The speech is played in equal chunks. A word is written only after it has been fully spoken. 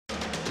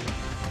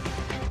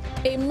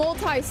A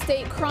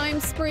multi-state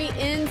crime spree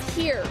ends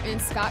here in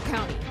Scott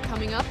County.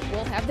 Coming up,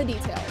 we'll have the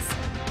details.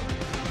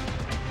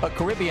 A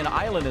Caribbean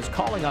island is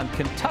calling on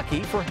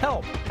Kentucky for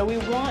help. We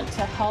want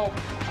to help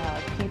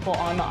people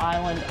on the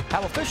island.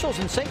 How officials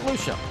in St.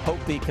 Lucia hope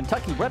the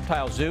Kentucky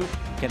Reptile Zoo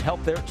can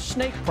help their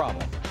snake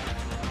problem.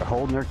 They're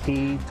holding their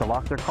key to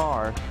lock their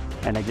car,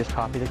 and they just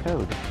copy the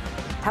code.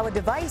 How a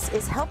device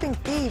is helping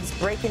thieves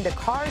break into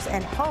cars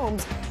and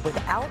homes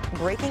without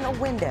breaking a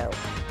window.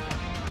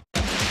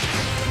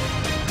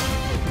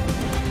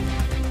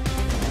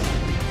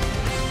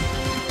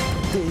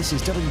 This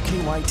is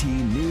WKYT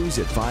News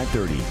at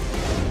 5:30.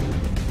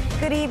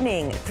 Good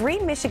evening. 3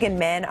 Michigan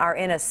men are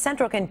in a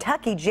central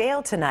Kentucky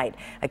jail tonight,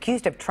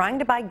 accused of trying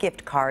to buy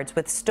gift cards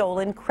with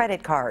stolen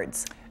credit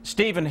cards.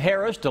 Stephen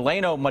Harris,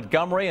 Delano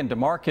Montgomery, and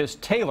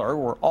DeMarcus Taylor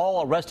were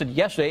all arrested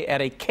yesterday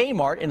at a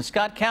Kmart in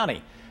Scott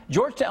County.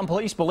 Georgetown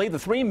police believe the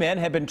 3 men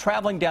have been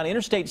traveling down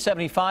Interstate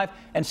 75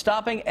 and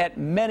stopping at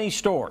many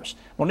stores.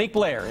 Monique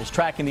Blair is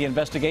tracking the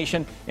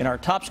investigation in our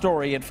top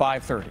story at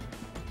 5:30.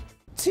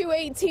 2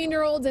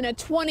 18-year-olds and a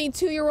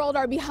 22-year-old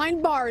are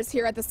behind bars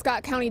here at the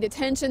Scott County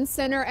Detention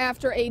Center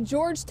after a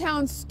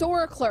Georgetown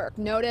store clerk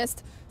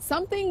noticed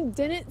something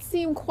didn't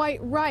seem quite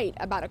right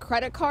about a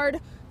credit card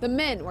the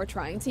men were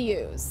trying to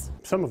use.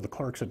 Some of the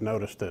clerks had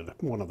noticed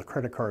that one of the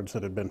credit cards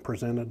that had been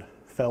presented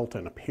felt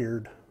and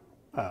appeared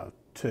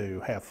to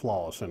have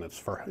flaws in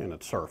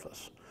its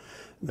surface.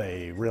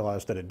 They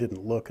realized that it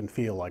didn't look and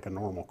feel like a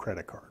normal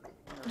credit card.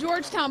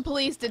 Georgetown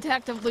Police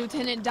Detective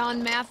Lieutenant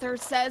Don Mather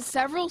says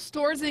several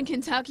stores in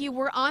Kentucky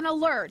were on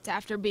alert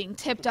after being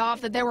tipped off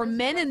that there were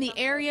men in the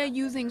area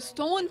using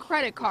stolen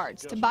credit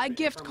cards to buy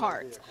gift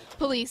cards.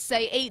 Police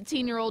say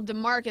 18-year-old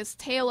DeMarcus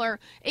Taylor,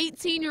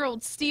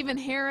 18-year-old Stephen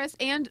Harris,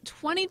 and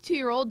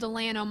 22-year-old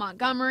Delano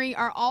Montgomery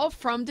are all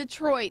from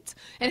Detroit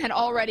and had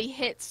already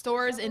hit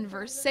stores in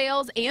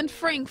Versailles and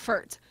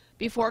Frankfort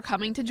before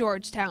coming to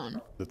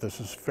Georgetown. This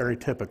is very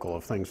typical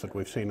of things that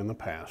we've seen in the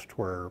past,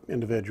 where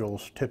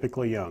individuals,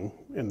 typically young,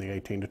 in the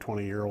 18 to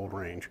 20-year-old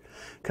range,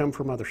 come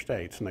from other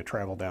states and they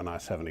travel down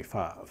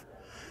I-75.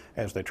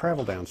 As they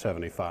travel down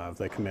 75,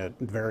 they commit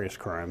various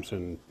crimes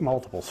in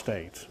multiple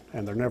states,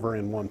 and they're never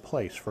in one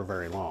place for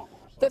very long.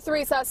 The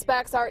 3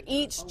 suspects are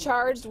each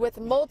charged with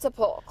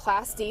multiple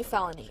Class D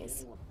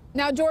felonies.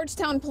 Now,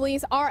 Georgetown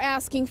police are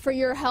asking for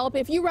your help.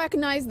 If you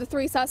recognize the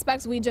 3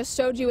 suspects we just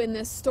showed you in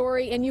this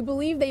story and you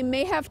believe they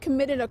may have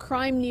committed a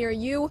crime near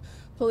you,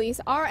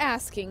 police are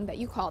asking that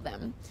you call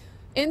them.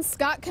 In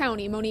Scott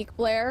County, Monique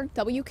Blair,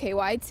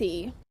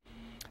 WKYT.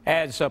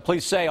 As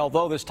police say,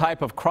 although this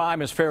type of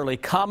crime is fairly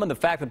common, the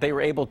fact that they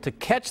were able to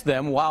catch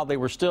them while they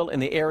were still in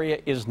the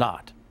area is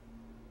not.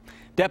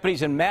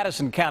 Deputies in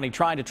Madison County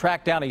trying to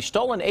track down a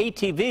stolen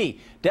ATV.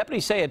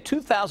 Deputies say a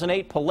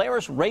 2008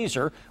 Polaris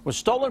RZR was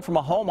stolen from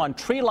a home on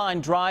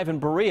Treeline Drive in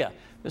Berea.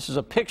 This is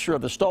a picture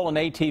of the stolen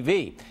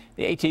ATV.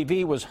 The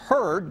ATV was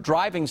heard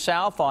driving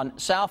south on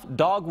South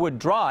Dogwood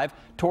Drive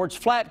towards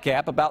Flat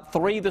Gap about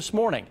 3 this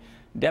morning.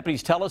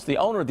 Deputies tell us the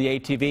owner of the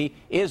ATV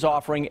is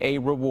offering a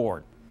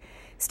reward.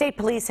 State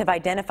police have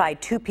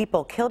identified 2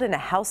 people killed in a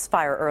house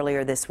fire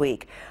earlier this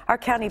week. Our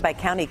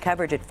county-by-county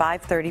coverage at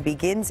 5:30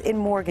 begins in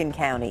Morgan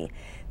County.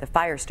 The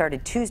fire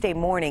started Tuesday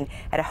morning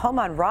at a home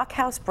on Rock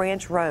House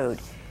Branch Road.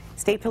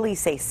 State police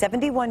say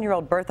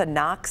 71-year-old Bertha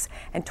Knox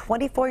and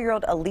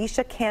 24-year-old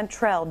Alicia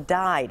Cantrell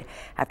died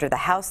after the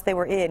house they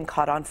were in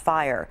caught on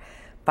fire.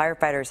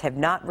 Firefighters have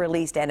not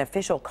released an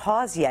official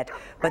cause yet,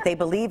 but they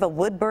believe a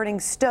wood-burning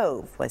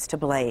stove was to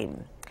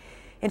blame.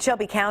 In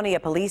Shelby County, a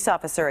police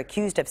officer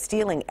accused of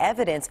stealing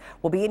evidence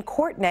will be in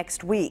court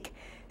next week.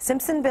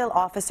 Simpsonville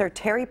officer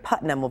Terry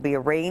Putnam will be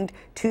arraigned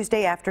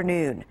Tuesday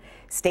afternoon.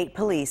 State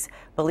police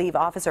believe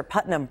Officer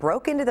Putnam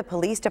broke into the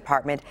police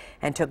department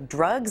and took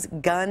drugs,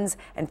 guns,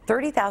 and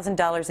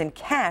 $30,000 in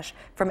cash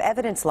from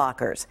evidence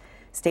lockers.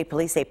 State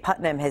police say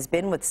Putnam has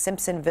been with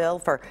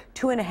Simpsonville for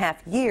 2.5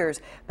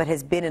 years, but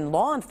has been in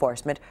law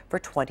enforcement for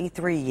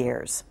 23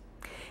 years.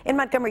 In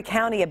Montgomery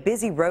County, a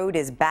busy road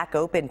is back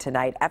open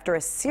tonight after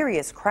a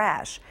serious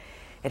crash.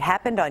 It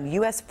happened on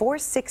US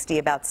 460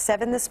 about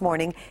 7 this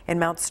morning in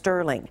Mount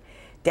Sterling.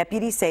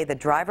 Deputies say the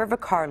driver of a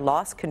car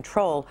lost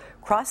control,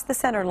 crossed the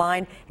center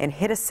line, and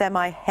hit a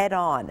semi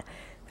head-on.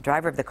 The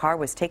driver of the car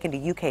was taken to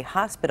UK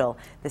Hospital.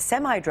 The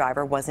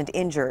semi-driver wasn't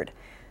injured.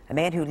 A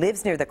man who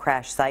lives near the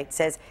crash site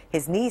says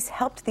his niece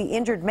helped the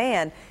injured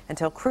man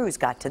until crews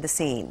got to the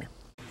scene.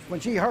 When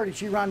she heard it,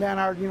 she ran down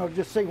there,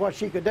 just see what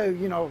she could do,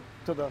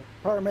 till the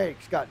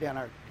paramedics got down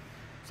there.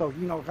 So,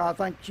 I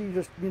think she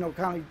just,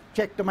 kind of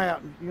checked them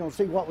out and,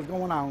 see what was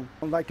going on.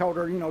 And they told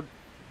her,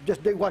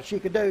 just do what she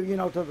could do,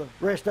 till the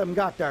rest of them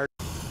got there.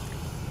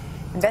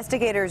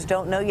 Investigators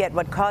don't know yet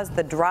what caused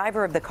the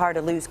driver of the car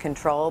to lose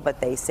control, but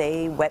they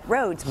say wet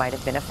roads might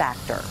have been a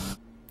factor.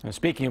 And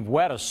speaking of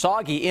wet, a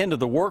soggy end of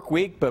the work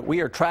week, but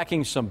we are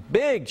tracking some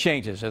big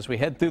changes as we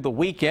head through the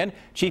weekend.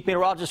 Chief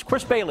Meteorologist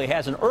Chris Bailey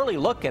has an early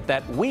look at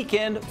that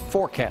weekend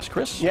forecast.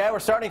 Chris? Yeah, we're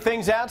starting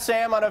things out,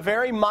 Sam, on a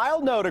very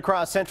mild note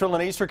across central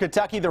and eastern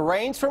Kentucky. The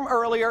rains from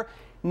earlier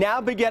now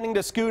beginning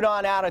to scoot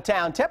on out of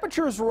town.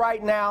 Temperatures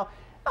right now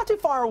Not too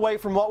far away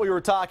from what we were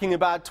talking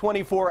about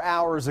 24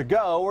 hours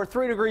ago. We're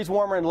 3 degrees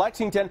warmer in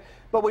Lexington,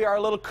 but we are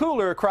a little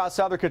cooler across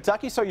southern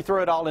Kentucky, so you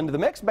throw it all into the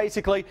mix.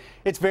 Basically,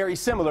 it's very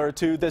similar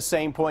to the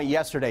same point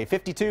yesterday.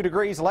 52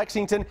 degrees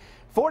Lexington,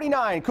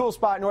 49 cool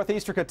spot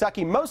northeastern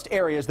Kentucky. Most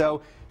areas,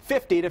 though,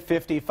 50 to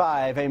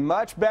 55. A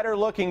much better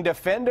looking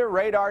Defender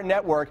radar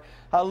network.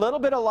 A little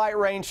bit of light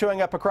rain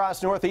showing up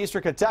across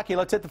northeastern Kentucky.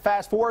 Let's hit the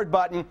fast forward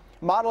button.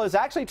 Model is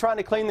actually trying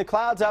to clean the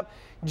clouds up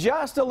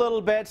just a little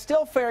bit.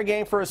 Still fair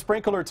game for a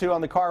sprinkle or two on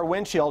the car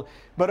windshield.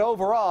 But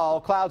overall,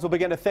 clouds will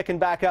begin to thicken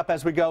back up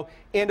as we go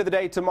into the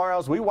day tomorrow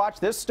as we watch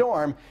this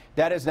storm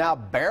that is now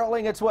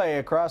barreling its way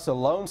across the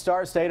Lone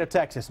Star State of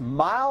Texas.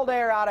 Mild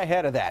air out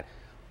ahead of that.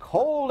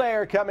 Cold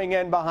air coming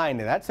in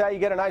behind it. That's how you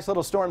get a nice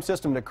little storm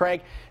system to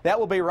crank. That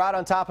will be right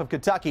on top of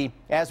Kentucky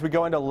as we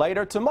go into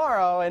later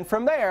tomorrow. And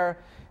from there,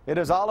 it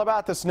is all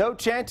about the snow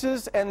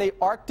chances and the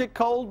Arctic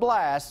cold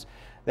blasts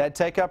that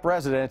take up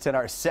residence in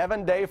our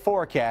 7-day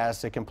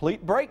forecast. A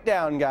complete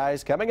breakdown,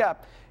 guys, coming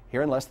up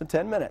here in less than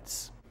 10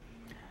 minutes.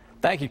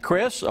 Thank you,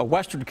 Chris. A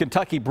Western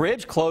Kentucky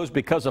bridge closed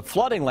because of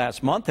flooding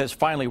last month has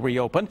finally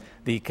reopened.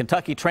 The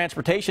Kentucky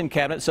Transportation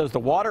Cabinet says the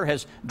water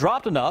has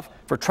dropped enough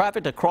for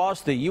traffic to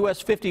cross the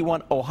US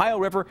 51 Ohio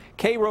River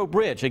Cairo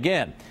Bridge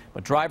again.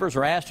 But drivers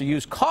are asked to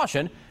use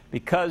caution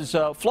because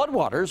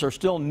floodwaters are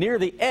still near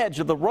the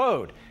edge of the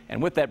road.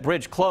 And with that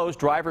bridge closed,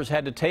 drivers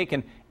had to take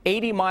an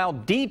 80-mile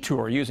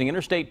detour using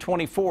Interstate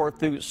 24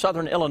 through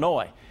southern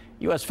Illinois.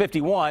 US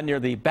 51 near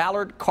the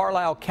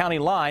Ballard-Carlisle County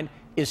line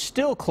is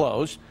still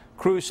closed.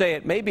 Crews say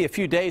it may be a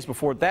few days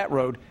before that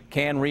road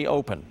can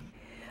reopen.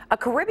 A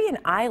Caribbean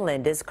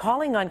island is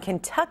calling on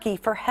Kentucky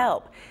for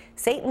help.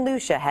 St.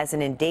 Lucia has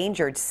an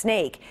endangered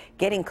snake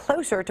getting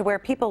closer to where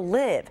people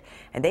live,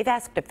 and they've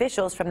asked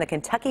officials from the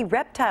Kentucky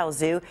Reptile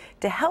Zoo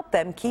to help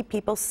them keep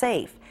people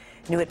safe.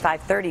 New at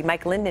 5:30,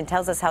 Mike Linden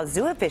tells us how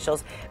zoo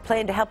officials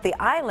plan to help the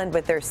island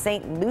with their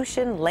St.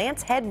 Lucian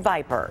lancehead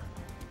viper.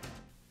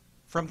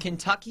 From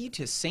Kentucky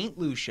to St.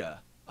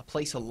 Lucia, a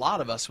place a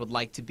lot of us would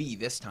like to be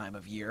this time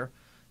of year.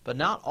 But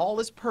not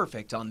all is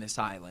perfect on this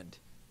island.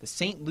 The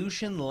St.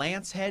 Lucian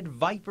lancehead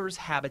viper's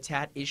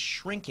habitat is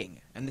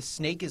shrinking, and the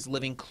snake is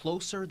living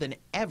closer than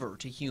ever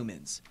to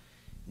humans.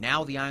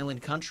 Now the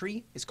island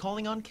country is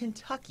calling on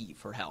Kentucky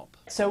for help.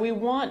 So we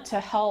want to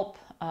help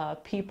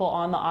people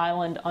on the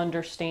island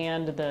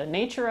understand the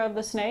nature of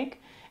the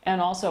snake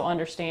and also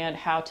understand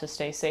how to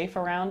stay safe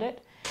around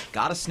it.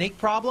 Got a snake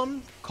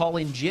problem? Call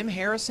in Jim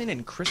Harrison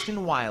and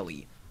Kristen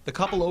Wiley. The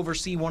couple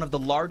oversee one of the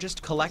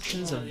largest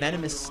collections of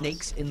venomous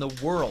snakes in the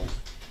world.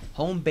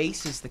 Home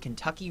base is the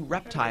Kentucky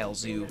Reptile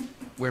Zoo,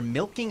 where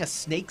milking a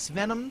snake's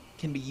venom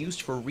can be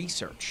used for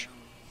research.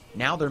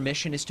 Now their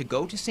mission is to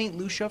go to St.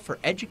 Lucia for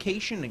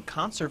education and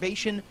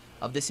conservation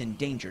of this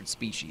endangered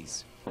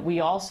species. We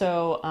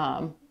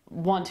also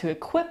want to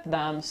equip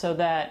them so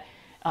that,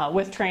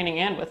 with training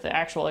and with the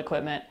actual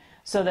equipment,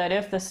 so that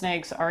if the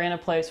snakes are in a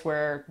place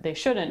where they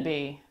shouldn't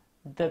be,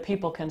 the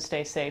people can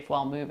stay safe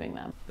while moving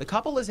them. The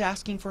couple is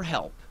asking for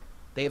help.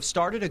 They have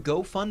started a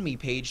GoFundMe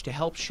page to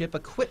help ship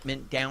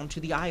equipment down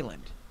to the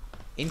island.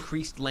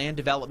 Increased land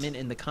development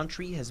in the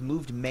country has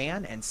moved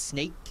man and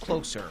snake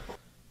closer.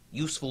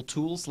 Useful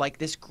tools like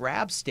this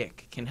grab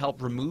stick can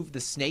help remove the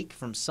snake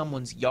from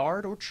someone's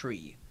yard or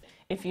tree.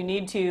 If you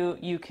need to,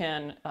 you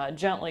can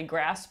gently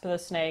grasp the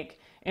snake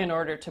in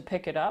order to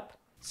pick it up.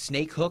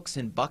 Snake hooks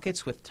and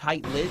buckets with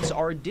tight lids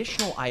are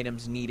additional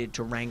items needed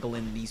to wrangle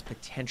in these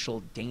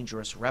potential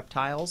dangerous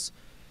reptiles.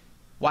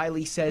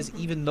 Wiley says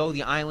even though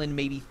the island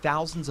may be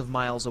thousands of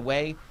miles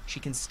away, she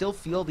can still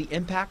feel the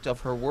impact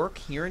of her work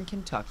here in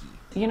Kentucky.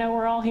 You know,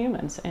 we're all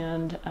humans,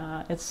 and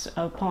it's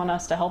upon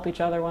us to help each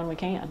other when we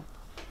can.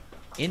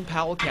 In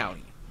Powell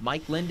County,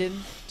 Mike Linden,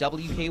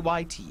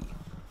 WKYT.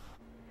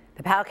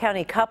 The Powell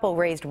County couple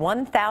raised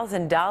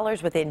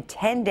 $1,000 within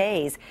 10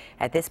 days.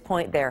 At this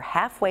point, they're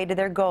halfway to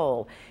their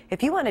goal.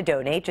 If you want to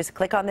donate, just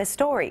click on this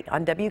story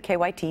on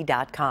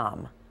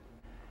WKYT.com.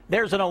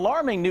 There's an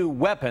alarming new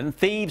weapon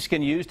thieves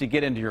can use to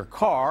get into your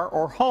car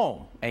or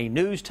home. A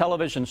news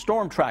television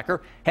storm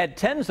tracker had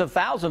tens of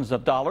thousands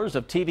of dollars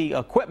of TV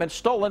equipment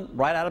stolen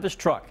right out of his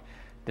truck.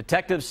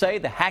 Detectives say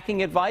the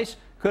hacking advice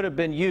could have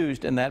been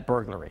used in that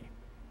burglary.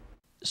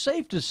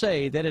 Safe to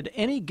say that at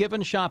any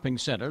given shopping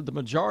center, the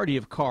majority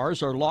of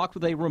cars are locked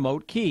with a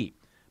remote key.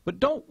 But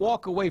don't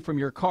walk away from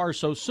your car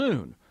so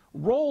soon.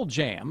 Roll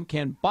Jam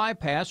can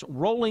bypass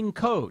rolling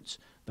codes.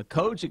 The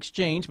codes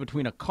exchange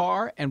between a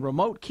car and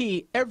remote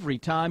key every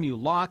time you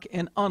lock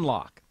and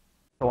unlock.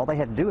 So all they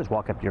had to do is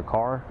walk up to your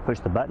car, push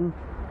the button,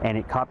 and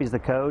it copies the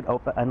code,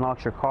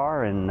 unlocks your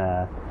car, and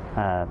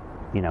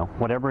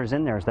whatever is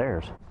in there is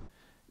theirs.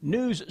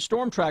 News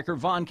storm tracker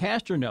Von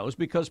Castor knows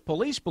because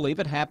police believe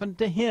it happened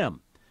to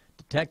him.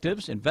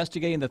 Detectives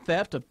investigating the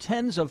theft of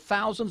tens of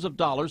thousands of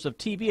dollars of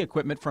TV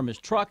equipment from his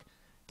truck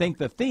think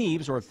the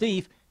thieves or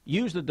thief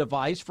used the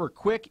device for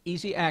quick,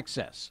 easy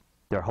access.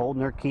 They're holding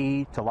their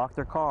key to lock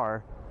their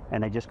car,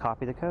 and they just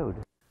copy the code.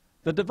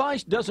 The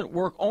device doesn't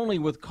work only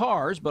with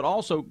cars, but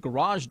also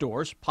garage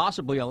doors,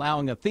 possibly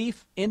allowing a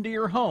thief into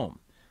your home.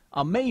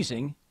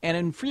 Amazing and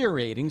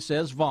infuriating,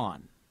 says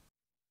Vaughn.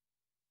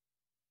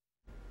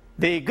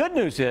 The good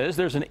news is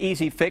there's an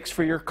easy fix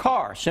for your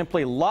car.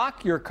 Simply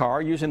lock your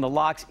car using the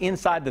locks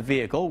inside the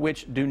vehicle,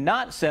 which do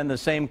not send the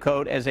same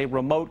code as a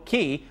remote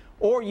key,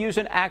 or use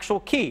an actual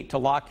key to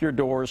lock your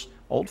doors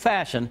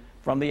old-fashioned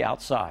from the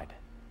outside.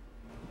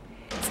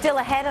 Still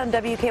ahead on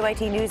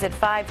WKYT News at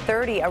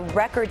 5:30, a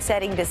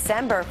record-setting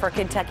December for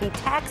Kentucky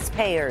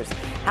taxpayers.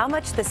 How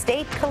much the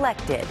state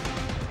collected.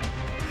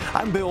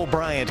 I'm Bill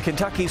Bryant.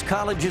 Kentucky's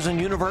colleges and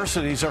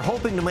universities are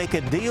hoping to make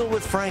a deal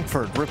with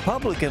Frankfort.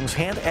 Republicans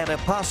hint at a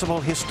possible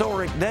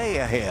historic day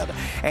ahead.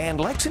 And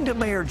Lexington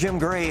Mayor Jim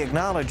Gray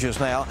acknowledges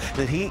now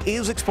that he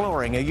is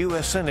exploring a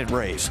U.S. Senate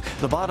race.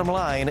 The bottom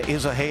line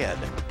is ahead.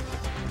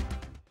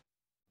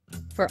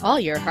 For all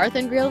your hearth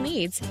and grill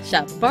needs,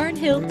 shop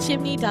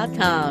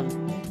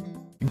barnhillchimney.com.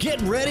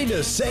 Get ready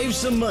to save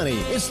some money.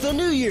 It's the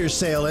New Year's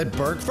sale at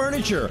Burke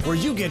Furniture, where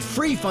you get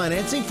free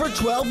financing for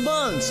 12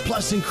 months,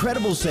 plus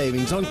incredible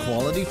savings on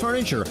quality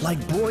furniture like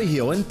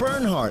Broyhill and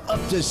Bernhardt, up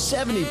to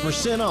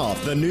 70%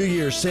 off. The New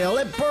Year's sale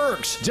at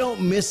Burke's.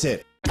 Don't miss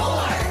it.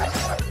 More!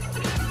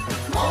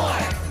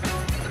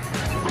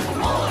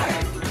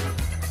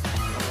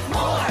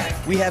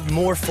 We have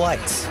more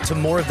flights to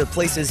more of the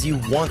places you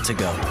want to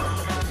go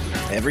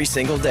every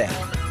single day.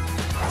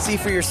 See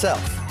for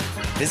yourself.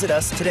 Visit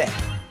us today.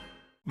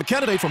 The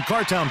candidate from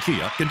Cartown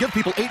Kia can give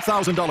people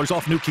 $8,000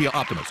 off new Kia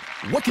Optimas.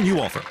 What can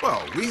you offer?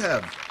 Well, we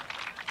have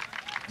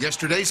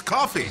yesterday's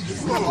coffee.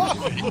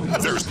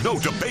 There's no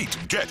debate.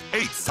 Get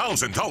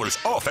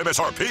 $8,000 off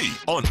MSRP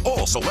on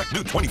all select new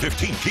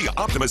 2015 Kia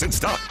Optimas in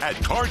stock at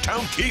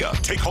Cartown Kia.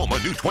 Take home a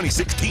new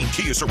 2016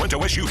 Kia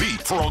Sorento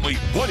SUV for only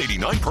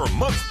 $189 per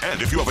month.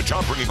 And if you have a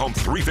job bringing home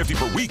 $350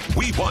 per week,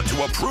 we want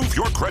to approve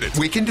your credit.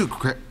 We can do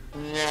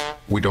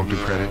We don't do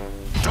credit.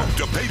 Don't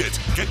debate it.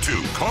 Get to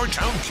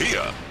Cartown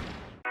Kia.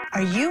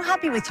 Are you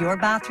happy with your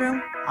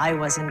bathroom? I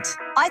wasn't.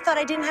 I thought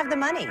I didn't have the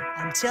money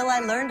until I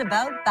learned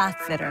about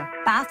Bathfitter.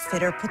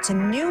 Bathfitter puts a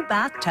new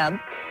bathtub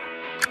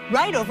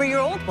right over your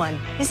old one.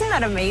 Isn't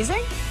that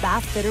amazing?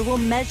 Bathfitter will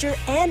measure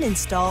and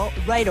install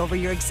right over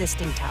your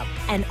existing tub.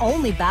 And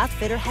only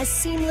Bathfitter has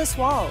seamless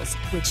walls,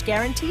 which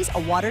guarantees a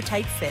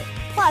watertight fit.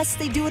 Plus,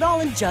 they do it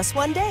all in just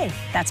one day.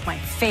 That's my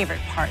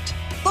favorite part.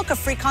 Book a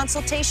free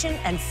consultation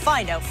and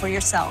find out for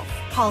yourself.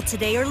 Call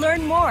today or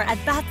learn more at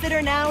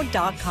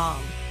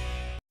bathfitternow.com.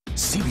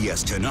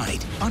 CBS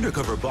Tonight,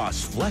 undercover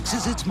boss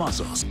flexes its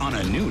muscles on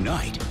a new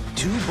night.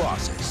 Two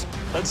bosses.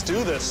 Let's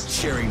do this.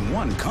 Sharing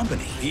one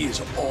company. He is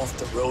off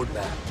the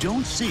roadmap.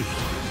 Don't see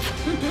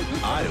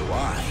eye to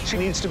eye. She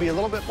needs to be a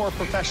little bit more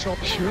professional.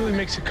 She really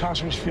makes the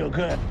customers feel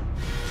good.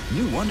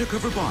 New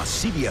Undercover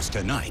Boss, CBS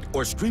Tonight,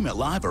 or stream it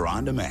live or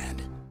on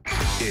demand.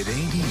 It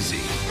ain't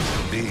easy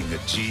being a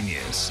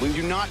genius. We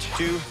do not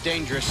do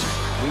dangerous.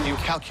 We do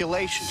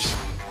calculations.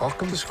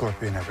 Welcome to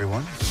Scorpion,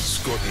 everyone.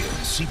 Scorpion,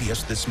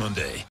 CBS this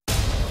Monday.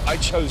 I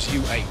chose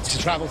U8 to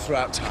travel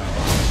throughout time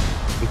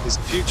because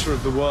the future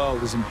of the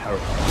world is in peril.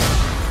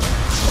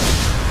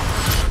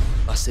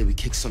 I say we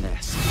kick some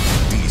ass.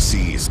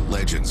 DC's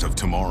Legends of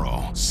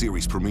Tomorrow.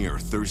 Series premiere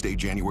Thursday,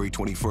 January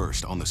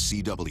 21st on the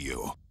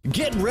CW.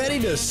 Get ready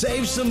to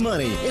save some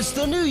money. It's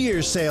the New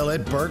Year's sale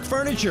at Burke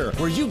Furniture,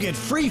 where you get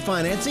free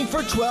financing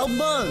for 12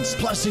 months,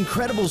 plus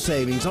incredible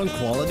savings on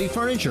quality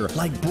furniture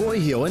like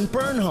Broyhill and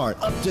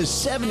Bernhardt, up to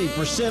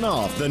 70%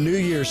 off. The New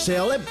Year's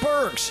sale at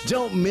Burke's.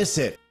 Don't miss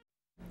it.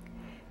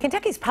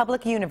 Kentucky's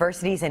public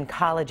universities and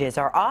colleges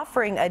are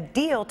offering a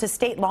deal to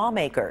state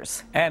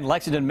lawmakers. And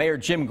Lexington Mayor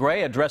Jim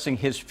Gray addressing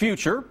his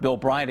future. Bill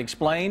Bryant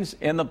explains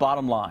in the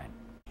bottom line.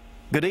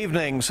 Good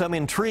evening. Some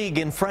intrigue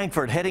in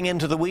Frankfort heading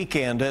into the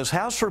weekend as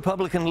House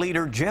Republican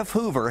leader Jeff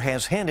Hoover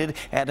has hinted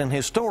at an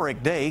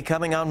historic day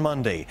coming on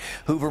Monday.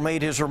 Hoover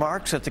made his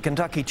remarks at the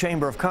Kentucky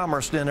Chamber of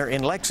Commerce dinner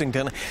in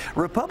Lexington.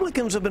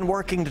 Republicans have been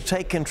working to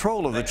take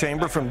control of the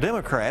chamber from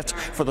Democrats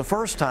for the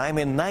first time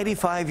in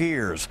 95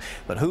 years.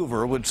 But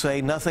Hoover would say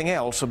nothing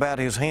else about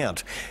his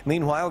hint.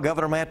 Meanwhile,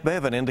 Governor Matt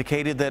Bevin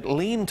indicated that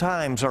lean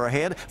times are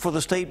ahead for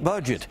the state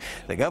budget.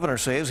 The governor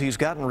says he's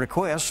gotten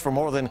requests for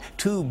more than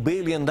 $2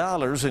 billion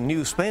in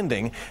new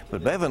spending,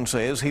 but Bevin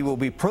says he will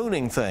be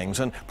pruning things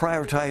and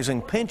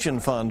prioritizing pension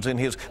funds in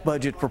his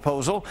budget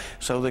proposal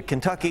so that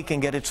Kentucky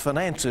can get its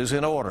finances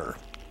in order.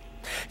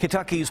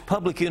 Kentucky's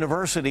public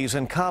universities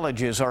and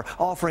colleges are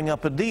offering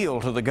up a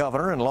deal to the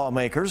governor and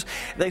lawmakers.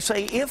 They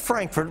say if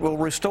Frankfort will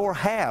restore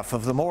half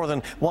of the more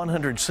than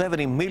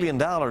 $170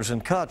 million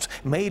in cuts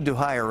made to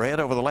higher ed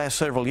over the last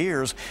several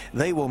years,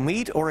 they will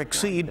meet or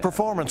exceed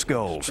performance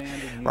goals.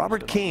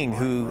 Robert King,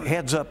 who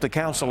heads up the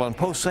Council on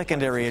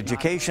Post-Secondary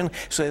Education,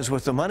 says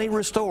with the money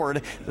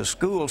restored, the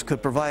schools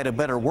could provide a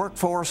better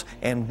workforce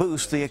and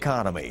boost the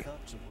economy.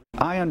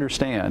 I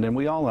understand, and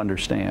we all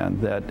understand,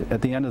 that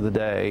at the end of the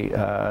day,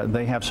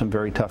 they have some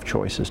very tough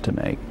choices to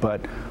make. But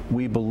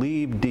we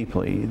believe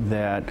deeply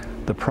that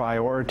the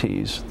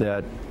priorities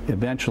that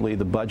eventually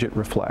the budget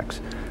reflects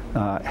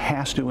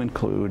has to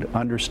include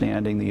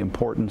understanding the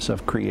importance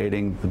of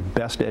creating the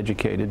best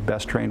educated,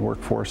 best trained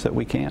workforce that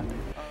we can.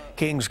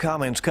 King's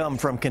comments come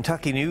from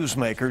Kentucky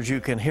newsmakers. You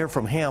can hear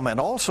from him and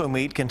also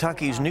meet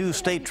Kentucky's new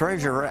state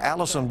treasurer,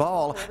 Allison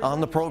Ball,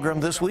 on the program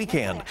this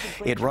weekend.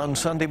 It runs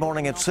Sunday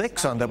morning at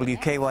 6 on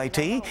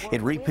WKYT.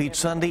 It repeats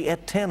Sunday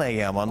at 10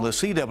 a.m. on the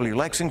CW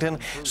Lexington.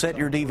 Set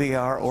your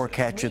DVR or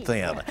catch it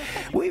then.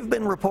 We've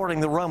been reporting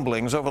the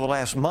rumblings over the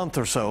last month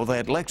or so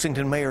that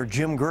Lexington Mayor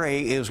Jim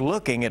Gray is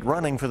looking at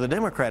running for the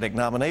Democratic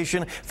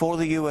nomination for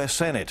the U.S.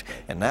 Senate.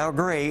 And now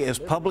Gray is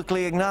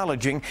publicly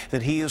acknowledging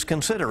that he is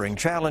considering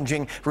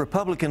challenging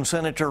Republican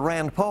Senator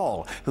Rand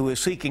Paul, who is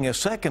seeking a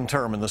second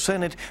term in the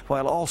Senate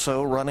while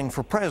also running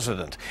for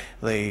president.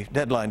 The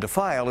deadline to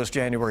file is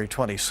January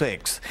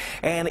 26th.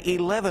 And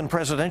 11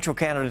 presidential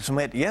candidates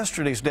met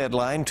yesterday's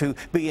deadline to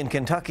be in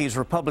Kentucky's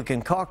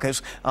Republican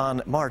caucus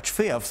on March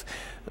 5th.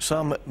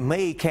 Some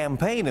may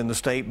campaign in the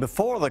state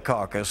before the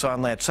caucus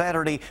on that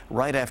Saturday,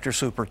 right after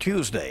Super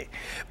Tuesday.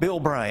 Bill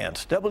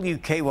Bryant,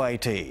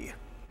 WKYT.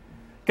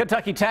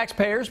 Kentucky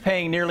taxpayers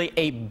paying nearly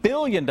 $1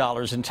 billion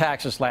in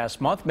taxes last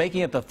month,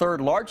 making it the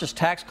third largest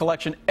tax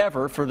collection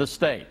ever for the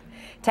state.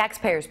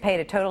 Taxpayers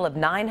paid a total of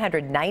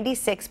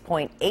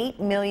 $996.8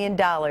 million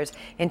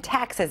in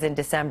taxes in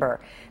December.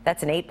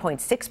 That's an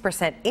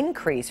 8.6%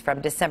 increase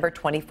from December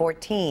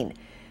 2014.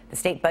 The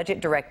state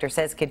budget director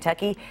says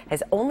Kentucky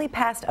has only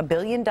passed $1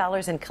 billion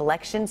in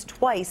collections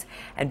twice,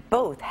 and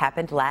both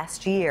happened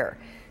last year.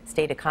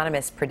 State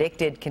economists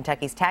predicted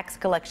Kentucky's tax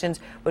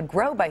collections would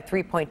grow by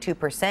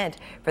 3.2%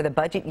 for the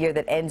budget year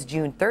that ends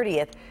June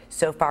 30th.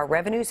 So far,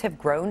 revenues have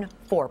grown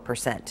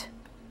 4%.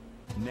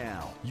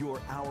 Now,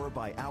 your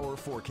hour-by-hour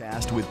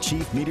forecast with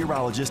Chief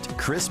Meteorologist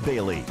Chris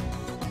Bailey.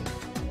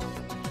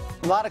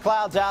 A lot of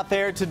clouds out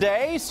there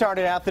today.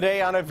 Started out the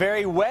day on a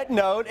very wet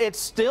note. It's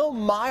still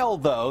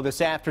mild, though,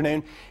 this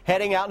afternoon.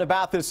 Heading out and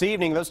about this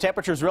evening, those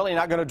temperatures really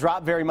not going to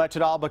drop very much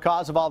at all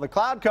because of all the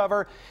cloud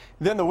cover.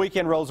 Then the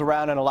weekend rolls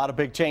around and a lot of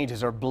big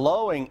changes are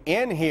blowing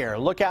in here.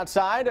 Look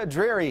outside, a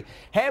dreary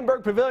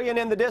Hamburg Pavilion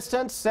in the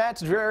distance.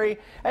 That's dreary,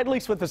 at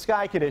least with the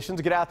sky conditions.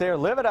 Get out there,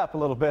 live it up a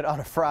little bit on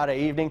a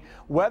Friday evening.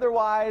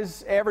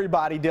 Weather-wise,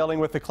 everybody dealing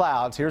with the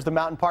clouds. Here's the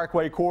Mountain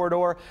Parkway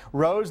corridor.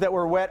 Roads that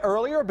were wet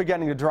earlier are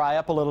beginning to dry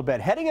up a little bit.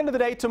 Heading into the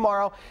day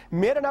tomorrow,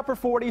 mid and upper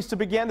 40s to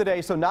begin the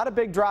day, so not a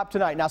big drop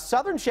tonight. Now,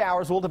 southern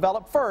showers will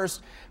develop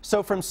first,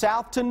 so from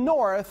south to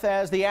north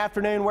as the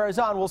afternoon wears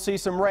on, we'll see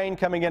some rain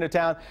coming into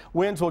town.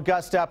 Winds will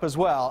gust up as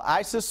well.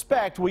 I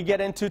suspect we get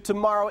into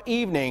tomorrow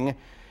evening,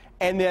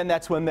 and then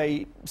that's when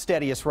the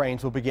steadiest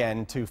rains will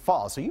begin to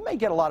fall. So you may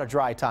get a lot of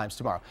dry times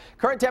tomorrow.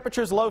 Current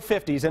temperatures low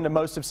 50s into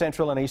most of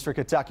central and eastern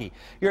Kentucky.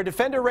 Your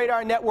Defender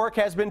radar network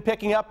has been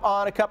picking up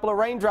on a couple of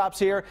raindrops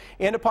here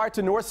into parts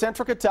of north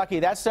central Kentucky.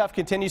 That stuff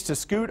continues to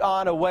scoot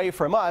on away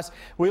from us.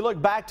 We look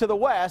back to the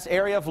west,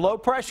 area of low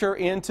pressure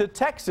into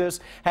Texas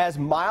has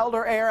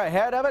milder air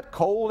ahead of it,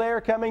 cold air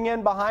coming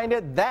in behind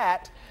it.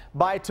 That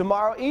by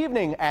tomorrow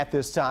evening at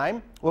this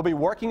time, we'll be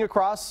working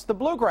across the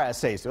bluegrass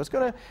state. So it's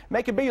going to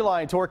make a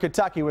beeline toward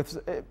Kentucky with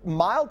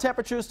mild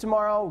temperatures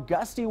tomorrow,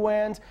 gusty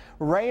winds,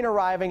 rain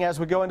arriving as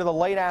we go into the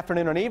late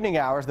afternoon and evening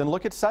hours. Then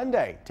look at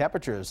Sunday.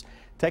 Temperatures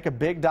take a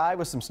big dive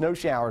with some snow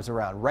showers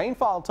around.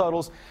 Rainfall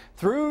totals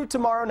through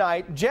tomorrow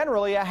night,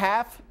 generally a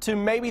half to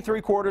maybe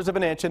 3/4 of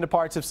an inch into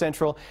parts of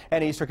central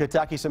and eastern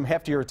Kentucky. Some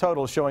heftier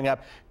totals showing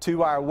up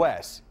to our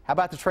west. How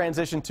about the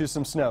transition to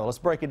some snow? Let's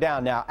break it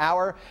down now.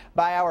 Hour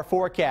by hour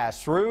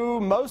forecast.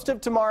 Through most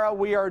of tomorrow,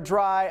 we are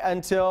dry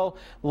until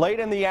late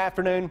in the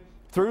afternoon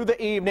through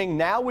the evening.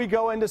 Now we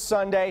go into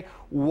Sunday.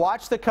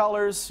 Watch the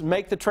colors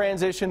make the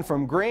transition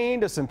from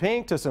green to some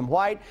pink to some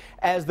white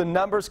as the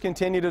numbers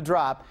continue to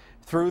drop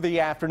through the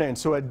afternoon.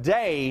 So a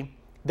day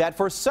that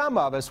for some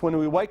of us, when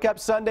we wake up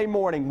Sunday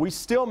morning, we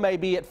still may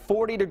be at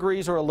 40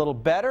 degrees or a little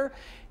better.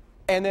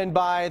 And then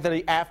by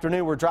the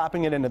afternoon, we're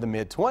dropping it into the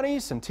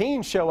mid-20s. Some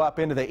teens show up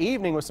into the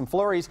evening with some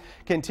flurries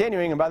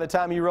continuing. And by the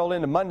time you roll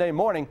into Monday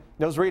morning,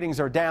 those readings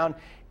are down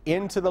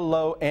into the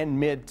low and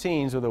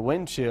mid-teens with a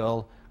wind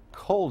chill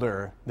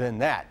colder than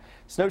that.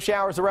 Snow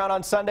showers around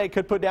on Sunday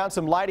could put down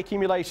some light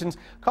accumulations.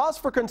 Cause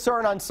for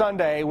concern on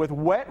Sunday with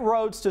wet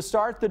roads to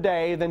start the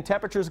day, then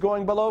temperatures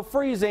going below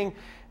freezing.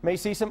 May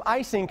see some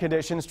icing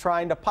conditions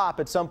trying to pop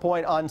at some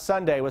point on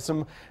Sunday with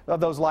some of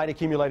those light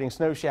accumulating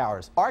snow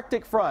showers.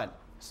 Arctic front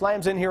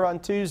slams in here on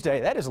Tuesday.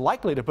 That is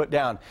likely to put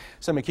down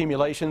some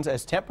accumulations.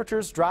 As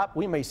temperatures drop,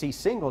 we may see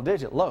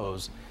single-digit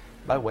lows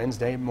by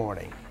Wednesday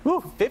morning.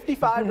 Woo,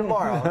 55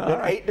 tomorrow,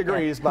 then 8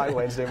 degrees by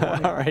Wednesday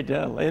morning. All right,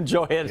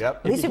 enjoy it. Yep.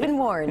 At least you've been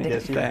warned.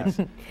 Yes, you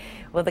have.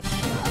 Well,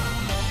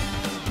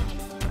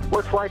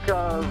 Looks like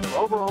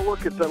overall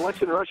look at the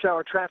Lexington rush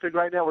hour traffic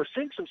right now. We're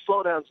seeing some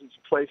slowdowns in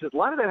some places. A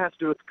lot of that has to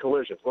do with the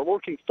collisions. We're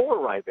working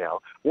 4 right now.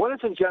 One is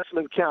in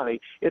Jessamine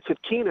County. It's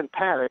at Keene and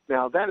Paddock.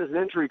 Now, that is an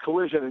injury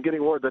collision and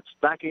getting word that's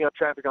backing up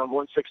traffic on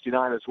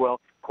 169 as well.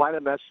 Quite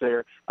a mess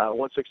there,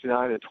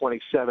 169 and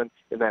 27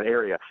 in that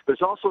area.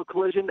 There's also a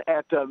collision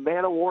at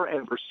Manowar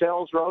and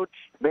Versailles Road.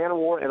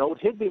 Manowar and Old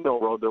Higby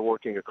Mill Road, they're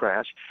working a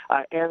crash.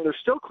 And they're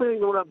still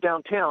cleaning the one up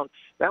downtown.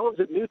 That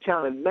one's at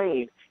Newtown in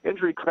Maine.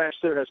 Injury crash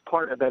there has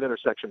part of that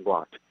intersection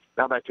blocked.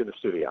 Now back to the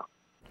studio.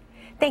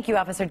 Thank you,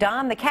 Officer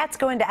Don. The Cats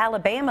go into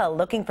Alabama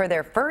looking for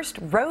their first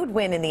road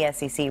win in the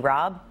SEC,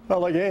 Rob.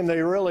 Well, a game they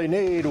really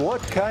need.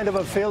 What kind of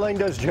a feeling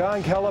does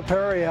John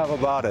Calipari have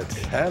about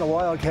it? And a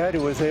Wildcat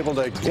who was able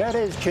to get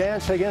his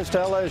chance against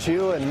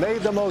LSU and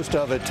made the most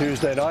of it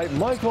Tuesday night,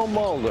 Michael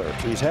Mulder.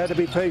 He's had to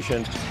be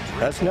patient.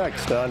 That's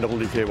next on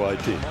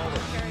WKYT.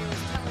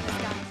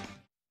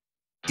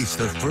 It's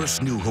the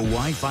first new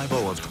Hawaii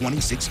 5-0 of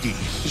 2016. You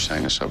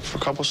sang us up for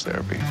couples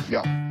therapy.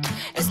 Yeah.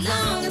 As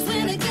long as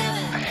we're together.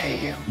 I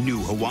hate you. New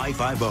Hawaii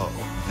 5-0.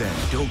 Then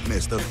don't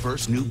miss the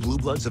first new Blue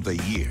Bloods of the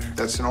year.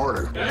 That's an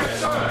order.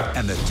 Yes, sir.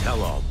 And the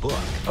tell-all book.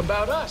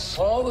 About us.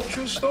 All the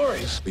true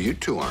stories. You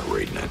two aren't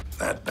reading it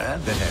that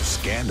bad. That has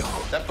scandal.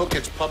 That book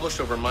gets published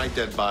over my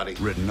dead body.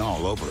 Written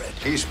all over it.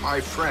 He's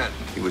my friend.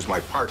 He was my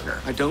partner.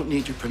 I don't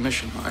need your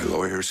permission. My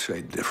lawyers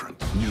say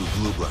different. New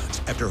Blue Bloods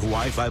after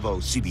Hawaii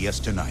 5-0,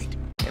 CBS tonight.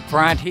 At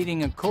Bryant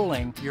Heating and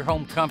Cooling, your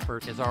home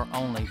comfort is our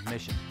only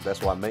mission.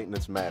 That's why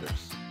maintenance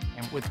matters.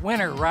 And with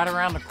winter right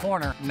around the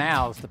corner,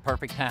 now's the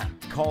perfect time.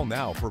 Call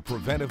now for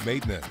preventive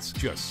maintenance,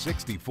 just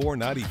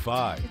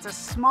 $64.95. It's a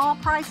small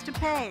price to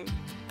pay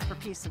for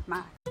peace of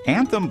mind.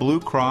 Anthem Blue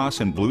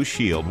Cross and Blue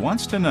Shield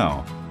wants to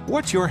know,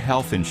 what's your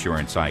health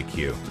insurance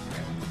IQ?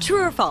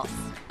 True or false?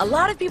 A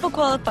lot of people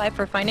qualify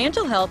for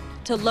financial help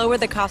to lower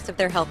the cost of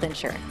their health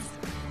insurance.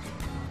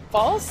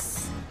 False?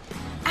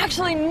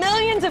 Actually,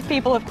 millions of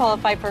people have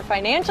qualified for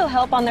financial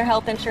help on their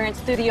health insurance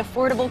through the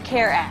Affordable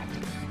Care Act.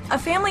 A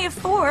family of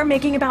 4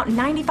 making about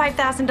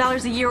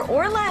 $95,000 a year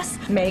or less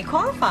may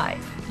qualify.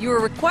 You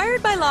are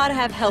required by law to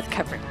have health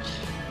coverage.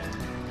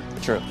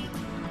 True.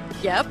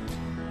 Yep.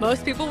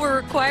 Most people were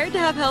required to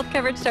have health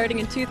coverage starting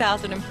in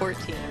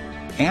 2014.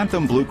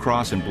 Anthem Blue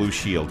Cross and Blue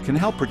Shield can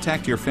help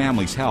protect your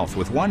family's health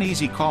with one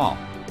easy call.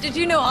 Did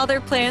you know all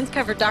their plans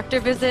cover doctor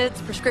visits,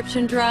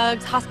 prescription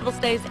drugs, hospital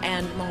stays,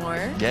 and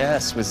more?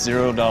 Yes, with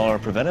 $0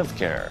 preventive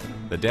care.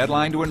 The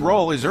deadline to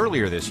enroll is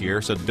earlier this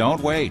year, so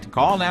don't wait.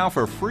 Call now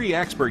for free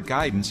expert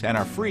guidance and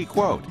a free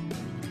quote.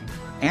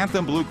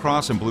 Anthem Blue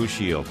Cross and Blue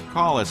Shield.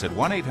 Call us at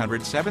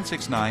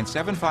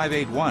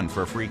 1-800-769-7581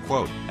 for a free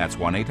quote. That's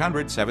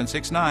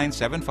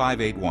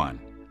 1-800-769-7581.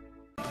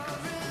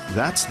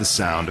 That's the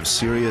sound of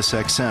Sirius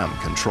XM,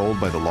 controlled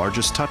by the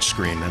largest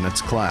touchscreen in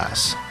its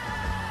class.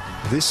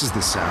 This is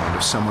the sound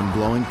of someone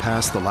blowing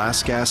past the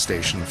last gas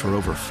station for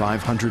over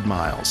 500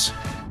 miles.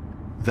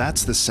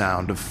 That's the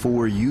sound of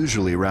 4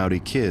 usually rowdy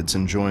kids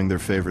enjoying their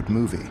favorite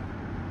movie.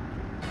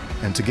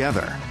 And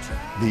together,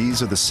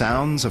 these are the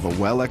sounds of a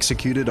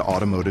well-executed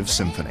automotive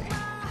symphony.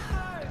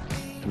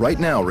 Right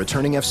now,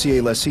 returning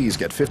FCA lessees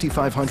get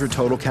 $5,500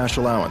 total cash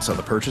allowance on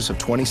the purchase of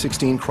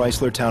 2016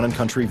 Chrysler Town &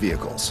 Country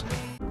vehicles.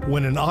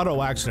 When an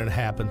auto accident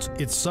happens,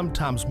 it's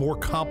sometimes more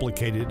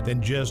complicated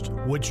than just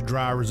which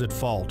driver is at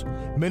fault.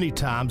 Many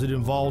times it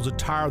involves a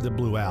tire that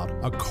blew out,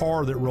 a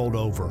car that rolled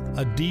over,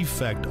 a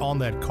defect on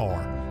that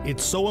car.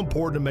 It's so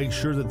important to make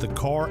sure that the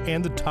car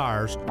and the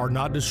tires are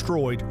not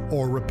destroyed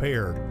or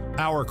repaired.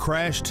 Our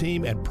crash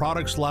team and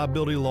products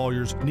liability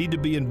lawyers need to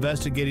be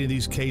investigating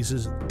these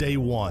cases day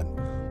one.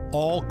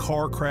 All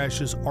car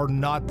crashes are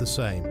not the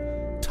same.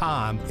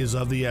 Time is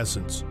of the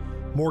essence.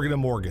 Morgan &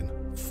 Morgan,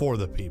 for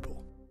the people.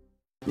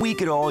 We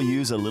could all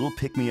use a little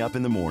pick-me-up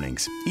in the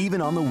mornings,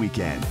 even on the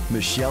weekend.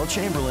 Michelle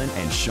Chamberlain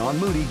and Sean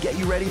Moody get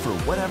you ready for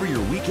whatever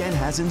your weekend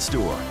has in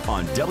store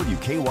on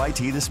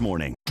WKYT This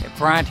Morning. At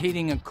Bryant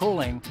Heating and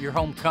Cooling, your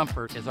home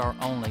comfort is our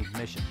only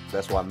mission.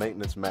 That's why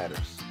maintenance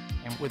matters.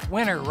 And with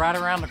winter right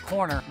around the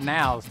corner,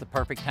 now's the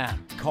perfect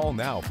time. Call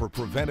now for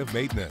preventive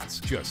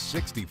maintenance, just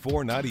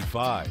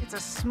 $64.95. It's a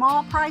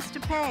small price to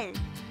pay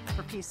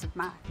for peace of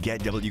mind.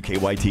 Get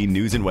WKYT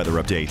News and Weather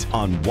Update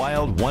on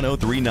Wild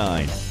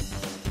 103.9.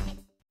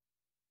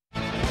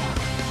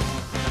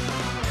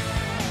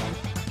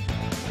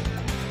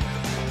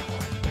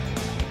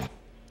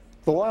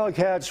 The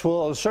Wildcats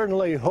will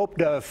certainly hope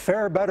to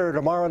fare better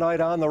tomorrow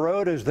night on the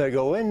road as they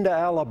go into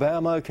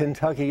Alabama.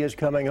 Kentucky is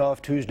coming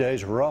off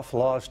Tuesday's rough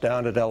loss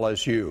down at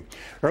LSU.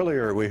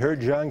 Earlier, we heard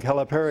John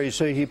Calipari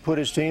say he put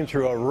his team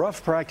through a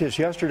rough practice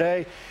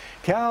yesterday.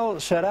 Cal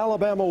said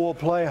Alabama will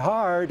play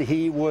hard.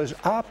 He was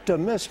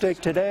optimistic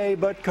today,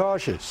 but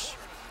cautious.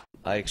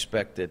 I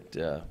expect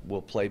that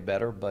we'll play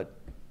better, but,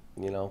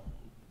 you know,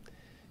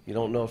 you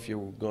don't know if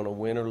you're going to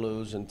win or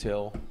lose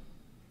until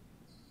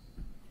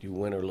you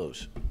win or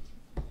lose.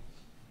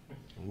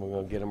 We're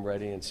going to get them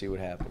ready and see what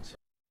happens.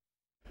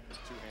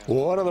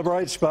 One of the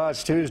bright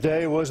spots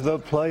Tuesday was the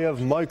play of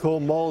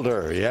Michael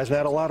Mulder. He hasn't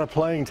had a lot of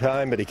playing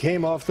time, but he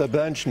came off the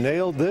bench,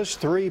 nailed this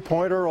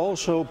three-pointer,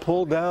 also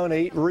pulled down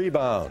 8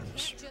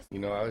 rebounds. You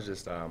know, I was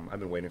just, I've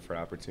been waiting for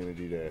an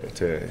opportunity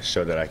to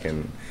show that I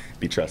can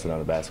be trusted on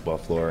the basketball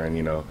floor, and,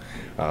 you know,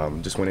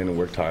 just went in and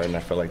worked hard, and I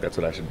felt like that's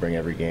what I should bring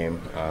every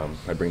game.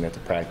 I bring that to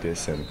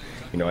practice, and,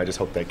 you know, I just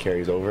hope that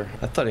carries over.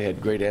 I thought he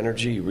had great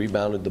energy. He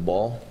rebounded the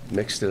ball,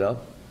 mixed it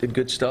up, did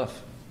good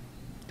stuff.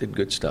 Did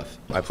good stuff.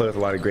 I play with a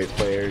lot of great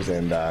players,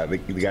 and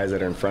the guys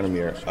that are in front of me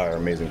are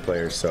amazing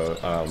players, so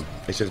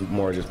it's just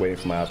more just waiting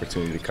for my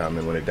opportunity to come,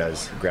 and when it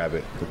does, grab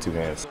it with 2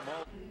 hands.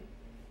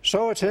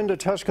 So it's into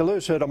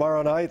Tuscaloosa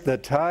tomorrow night. The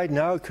Tide,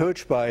 now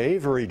coached by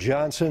Avery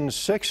Johnson.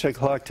 6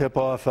 o'clock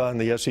tip-off on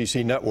the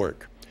SEC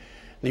Network.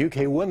 The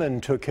UK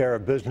women took care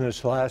of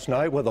business last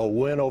night with a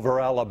win over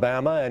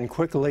Alabama and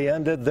quickly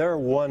ended their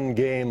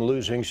one-game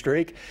losing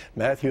streak.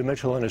 Matthew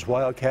Mitchell and his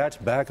Wildcats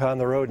back on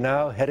the road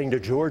now, heading to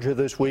Georgia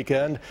this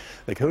weekend.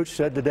 The coach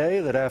said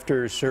today that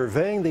after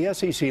surveying the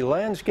SEC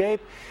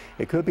landscape,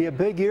 it could be a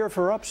big year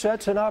for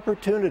upsets and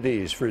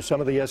opportunities for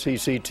some of the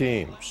SEC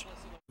teams.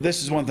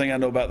 This is one thing I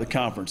know about the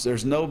conference.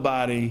 There's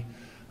nobody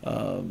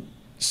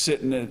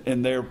sitting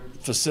in their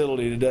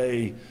facility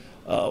today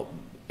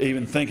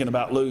even thinking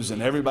about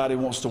losing. Everybody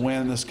wants to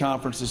win in this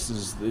conference. This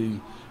is the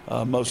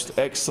most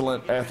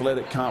excellent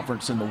athletic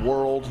conference in the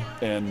world,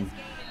 and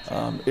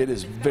it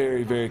is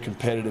very, very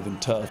competitive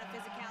and tough.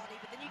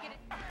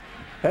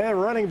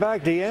 And running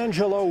back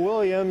D'Angelo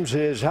Williams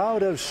is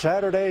out of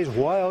Saturday's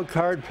wild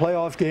card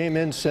playoff game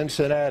in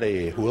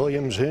Cincinnati.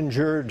 Williams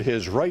injured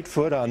his right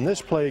foot on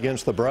this play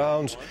against the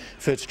Browns.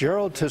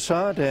 Fitzgerald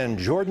Toussaint and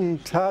Jordan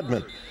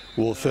Todman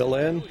will fill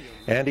in.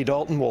 Andy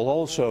Dalton will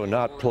also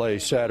not play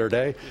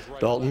Saturday.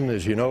 Dalton,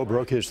 as you know,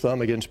 broke his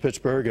thumb against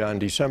Pittsburgh on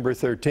December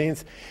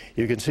 13th.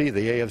 You can see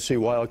the AFC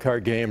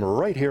wildcard game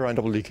right here on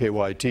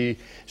WKYT.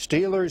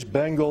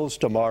 Steelers-Bengals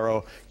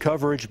tomorrow.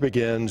 Coverage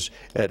begins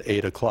at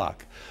 8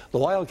 o'clock. The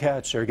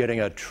Wildcats are getting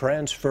a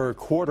transfer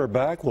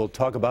quarterback. We'll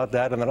talk about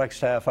that in the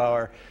next half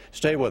hour.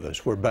 Stay with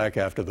us. We're back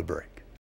after the break.